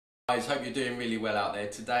Guys, hope you're doing really well out there.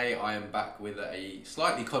 Today I am back with a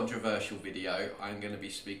slightly controversial video. I'm going to be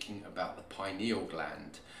speaking about the pineal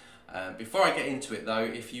gland. Before I get into it though,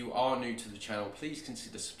 if you are new to the channel, please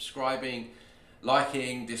consider subscribing,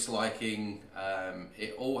 liking, disliking.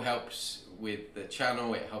 It all helps with the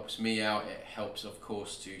channel, it helps me out, it helps of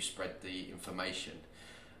course to spread the information.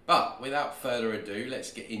 But without further ado,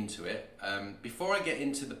 let's get into it. Before I get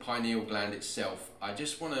into the pineal gland itself, I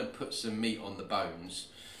just want to put some meat on the bones.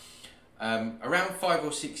 Around 5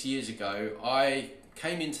 or 6 years ago, I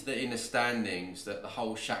came into the understandings that the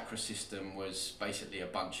whole chakra system was basically a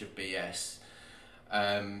bunch of BS.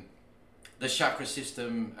 The chakra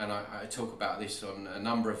system, and I talk about this on a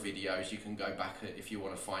number of videos, you can go back if you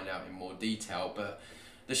want to find out in more detail, but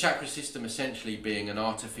the chakra system essentially being an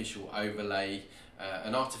artificial overlay,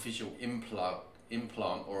 an artificial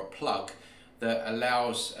implant or a plug that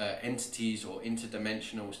allows entities or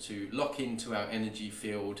interdimensionals to lock into our energy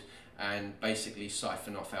field and basically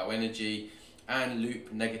siphon off our energy and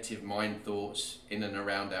loop negative mind thoughts in and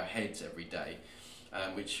around our heads every day,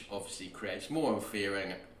 which obviously creates more fear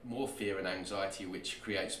and anxiety, which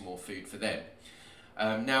creates more food for them.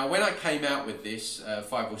 Now, when I came out with this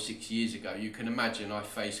 5 or 6 years ago, you can imagine I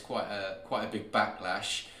faced quite a big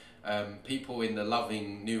backlash. People in the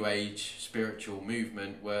loving New Age spiritual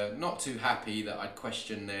movement were not too happy that I'd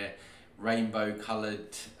questioned their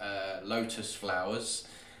rainbow-coloured lotus flowers.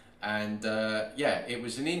 And yeah, it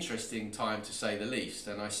was an interesting time to say the least,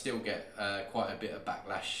 and I still get quite a bit of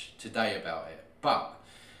backlash today about it. But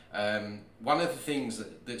one of the things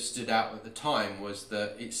that stood out at the time was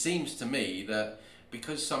that it seems to me that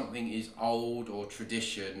because something is old or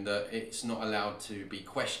tradition, that it's not allowed to be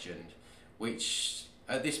questioned, which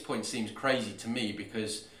at this point seems crazy to me,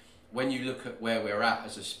 because when you look at where we're at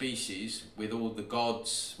as a species, with all the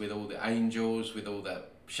gods, with all the angels, with all the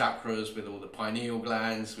chakras, with all the pineal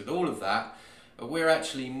glands, with all of that, we're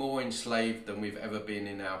actually more enslaved than we've ever been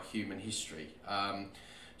in our human history.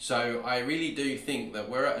 So I really do think that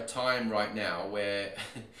we're at a time right now where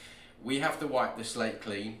we have to wipe the slate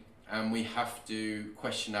clean and we have to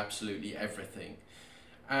question absolutely everything.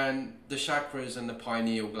 And the chakras and the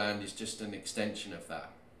pineal gland is just an extension of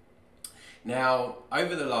that. Now,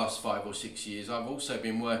 over the last 5 or 6 years, I've also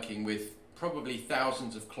been working with probably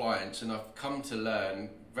thousands of clients, and I've come to learn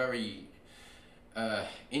very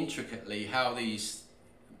intricately how these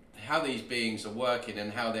beings are working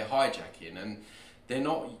and how they're hijacking. And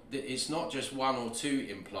it's not just 1 or 2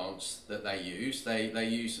 implants that they use. They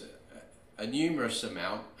use a numerous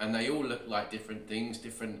amount, and they all look like different things,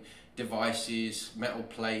 different devices, metal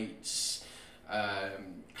plates,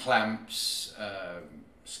 clamps,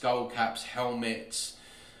 skull caps, helmets.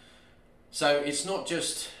 So it's not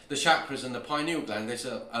just the chakras and the pineal gland, there's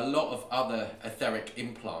a lot of other etheric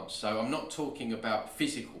implants. So I'm not talking about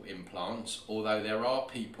physical implants, although there are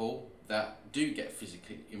people that do get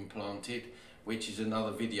physically implanted, which is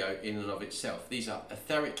another video in and of itself. These are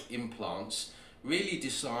etheric implants really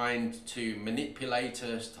designed to manipulate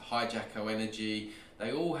us, to hijack our energy.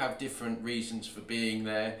 They all have different reasons for being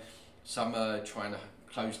there. Some are trying to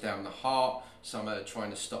close down the heart, some are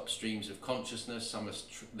trying to stop streams of consciousness, some are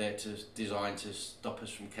designed to stop us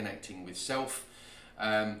from connecting with self.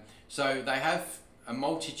 So they have a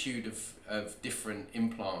multitude of different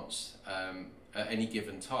implants at any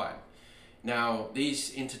given time. Now,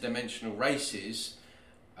 these interdimensional races,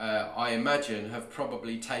 I imagine, have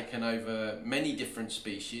probably taken over many different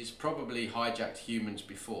species, probably hijacked humans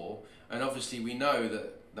before, and obviously we know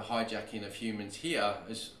that the hijacking of humans here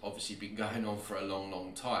has obviously been going on for a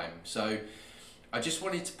long time. So I just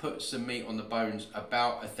wanted to put some meat on the bones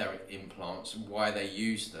about etheric implants and why they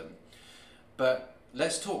use them. But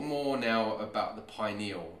let's talk more now about the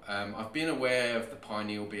pineal. I've been aware of the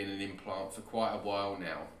pineal being an implant for quite a while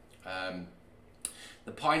now.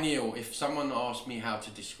 The pineal, if someone asked me how to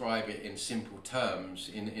describe it in simple terms,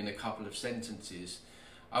 in a couple of sentences,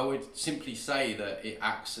 I would simply say that it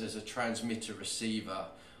acts as a transmitter-receiver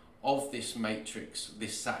of this matrix,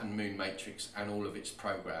 this Saturn Moon matrix, and all of its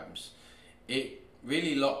programs. It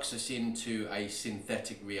really locks us into a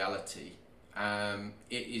synthetic reality. It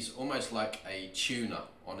is almost like a tuner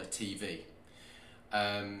on a TV.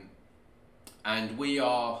 And we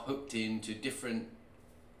are hooked into different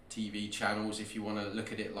TV channels, if you want to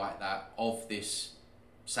look at it like that, of this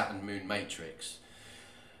Saturn Moon matrix.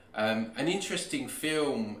 An interesting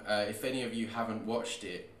film, if any of you haven't watched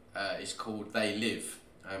it, is called They Live.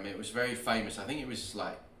 It was very famous. I think it was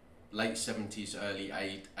like late 70s, early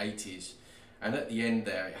 80s, and at the end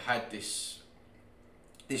there it had this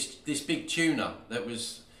big tuner that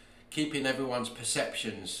was keeping everyone's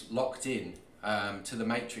perceptions locked in to the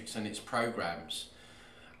matrix and its programs.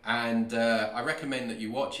 and I recommend that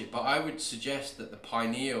you watch it, but I would suggest that the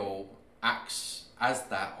pineal acts as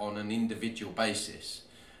that on an individual basis.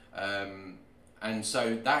 And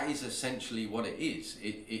so that is essentially what it is.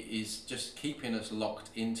 It is just keeping us locked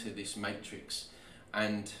into this matrix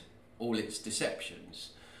and all its deceptions.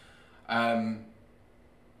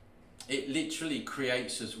 It literally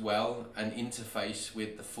creates as well an interface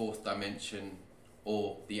with the fourth dimension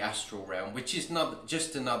or the astral realm, which is not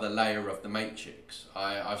just another layer of the matrix.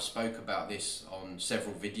 I've spoke about this on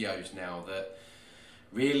several videos now, that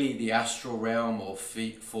really the astral realm or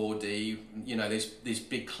 4D, you know, this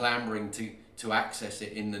big clamoring to access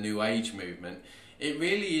it in the New Age movement, it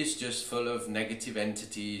really is just full of negative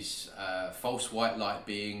entities, false white light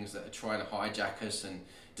beings that are trying to hijack us and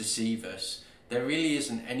deceive us. There really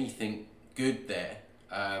isn't anything good there.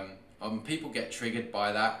 People get triggered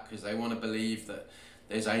by that because they want to believe that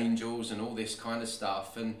there's angels and all this kind of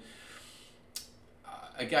stuff. And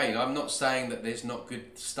again, I'm not saying that there's not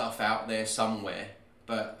good stuff out there somewhere,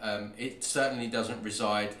 but it certainly doesn't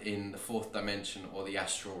reside in the fourth dimension or the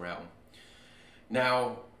astral realm.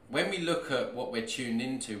 Now, when we look at what we're tuned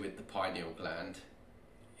into with the pineal gland,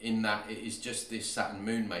 in that it is just this Saturn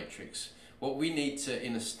moon matrix, what we need to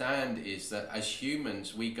understand is that as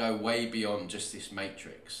humans, we go way beyond just this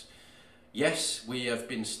matrix. Yes, we have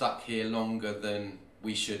been stuck here longer than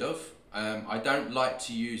we should have. I don't like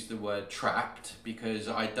to use the word trapped, because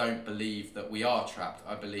I don't believe that we are trapped.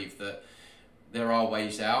 I believe that there are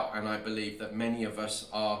ways out, and I believe that many of us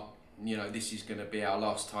are, you know, this is going to be our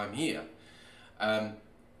last time here.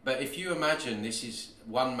 But if you imagine this is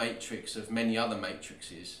one matrix of many other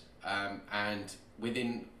matrices, and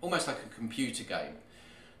within, almost like a computer game.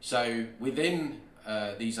 So within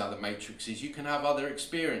these other matrices, you can have other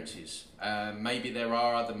experiences. Maybe there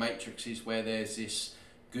are other matrices where there's this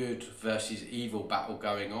good versus evil battle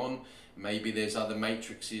going on. Maybe there's other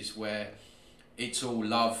matrices where it's all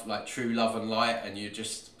love, like true love and light, and you're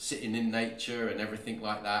just sitting in nature and everything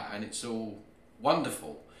like that, and it's all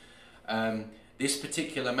wonderful. This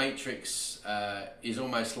particular matrix is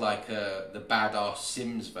almost like the badass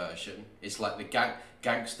Sims version. It's like the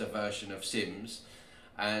gangster version of Sims,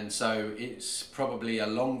 and so it's probably a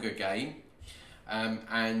longer game,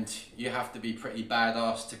 and you have to be pretty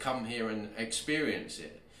badass to come here and experience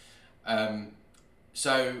it.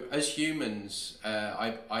 So as humans,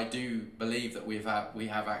 I do believe that we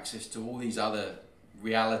have access to all these other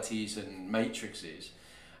realities and matrices,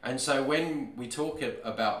 and so when we talk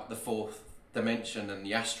about the fourth dimension and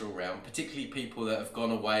the astral realm, particularly people that have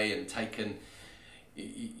gone away and taken,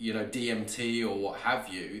 you know, DMT or what have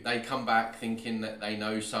you, they come back thinking that they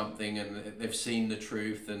know something and they've seen the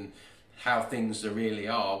truth and how things really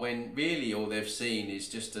are, when really all they've seen is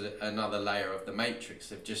just another layer of the matrix.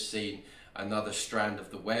 They've just seen another strand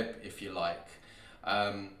of the web, if you like.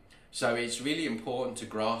 So it's really important to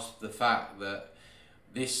grasp the fact that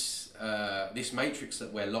this matrix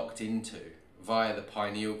that we're locked into via the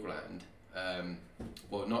pineal gland,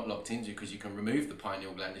 well, not locked into, because you can remove the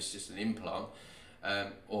pineal gland, it's just an implant,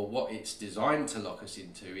 or what it's designed to lock us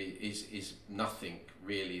into is nothing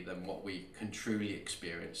really than what we can truly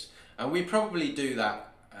experience. And we probably do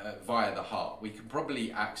that via the heart. We can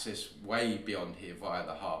probably access way beyond here via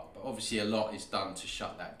the heart, but obviously a lot is done to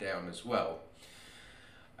shut that down as well.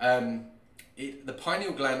 The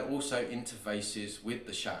pineal gland also interfaces with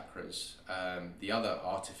the chakras, the other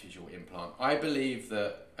artificial implant. I believe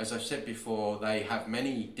that, as I've said before, they have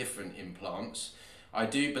many different implants. I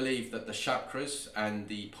do believe that the chakras and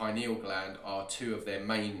the pineal gland are two of their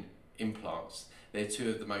main implants. They're two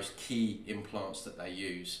of the most key implants that they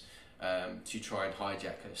use to try and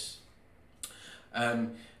hijack us.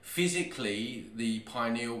 Physically, the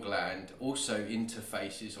pineal gland also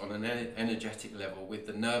interfaces on an energetic level with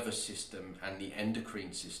the nervous system and the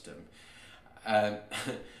endocrine system.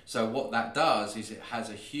 So what that does is it has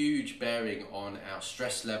a huge bearing on our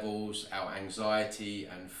stress levels, our anxiety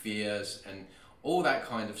and fears and all that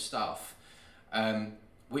kind of stuff.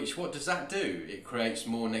 Which, what does that do? It creates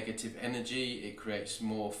more negative energy, it creates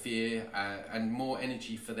more fear and more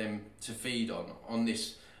energy for them to feed on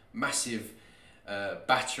this massive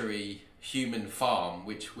battery human farm,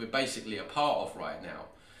 which we're basically a part of right now.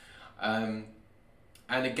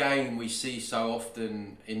 And again, we see so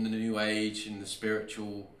often in the New Age, in the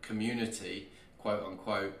spiritual community, quote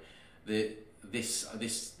unquote,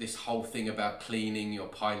 this whole thing about cleaning your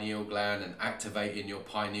pineal gland and activating your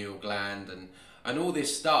pineal gland and all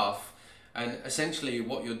this stuff. And essentially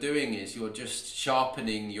what you're doing is you're just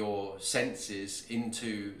sharpening your senses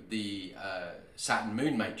into the Saturn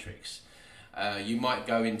moon matrix. You might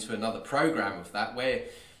go into another program of that where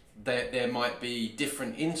there might be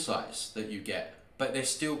different insights that you get, but they're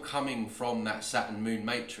still coming from that Saturn Moon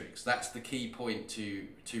matrix. That's the key point to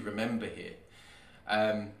remember here.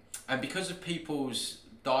 And because of people's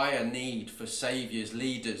dire need for saviors,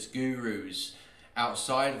 leaders, gurus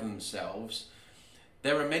outside of themselves,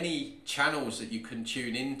 there are many channels that you can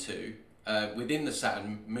tune into within the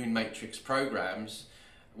Saturn Moon matrix programs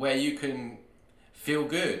where you can feel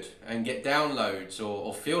good and get downloads,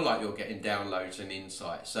 or feel like you're getting downloads and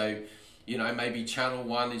insights. So, you know, maybe channel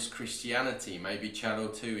 1 is Christianity, maybe channel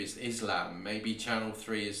 2 is Islam, maybe channel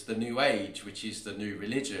 3 is the New Age, which is the new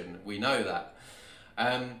religion. We know that.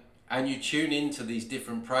 And you tune into these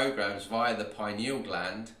different programs via the pineal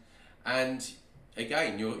gland, and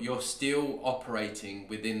again, you're still operating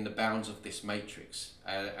within the bounds of this matrix.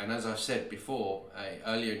 And as I've said before,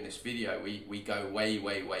 earlier in this video, we go way,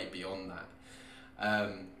 way, way beyond that.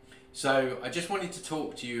 So I just wanted to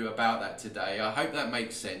talk to you about that today. I hope that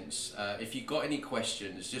makes sense. If you've got any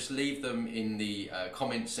questions, just leave them in the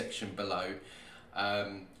comment section below.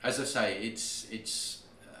 As I say, it's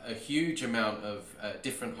a huge amount of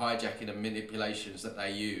different hijacking and manipulations that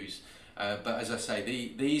they use. But as I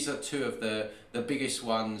say, these are two of the biggest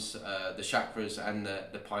ones, the chakras and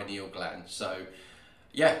the pineal gland. So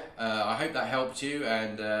yeah, I hope that helped you,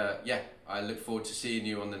 and yeah, I look forward to seeing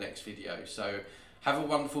you on the next video. So have a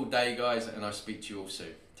wonderful day, guys, and I'll speak to you all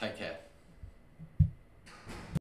soon. Take care.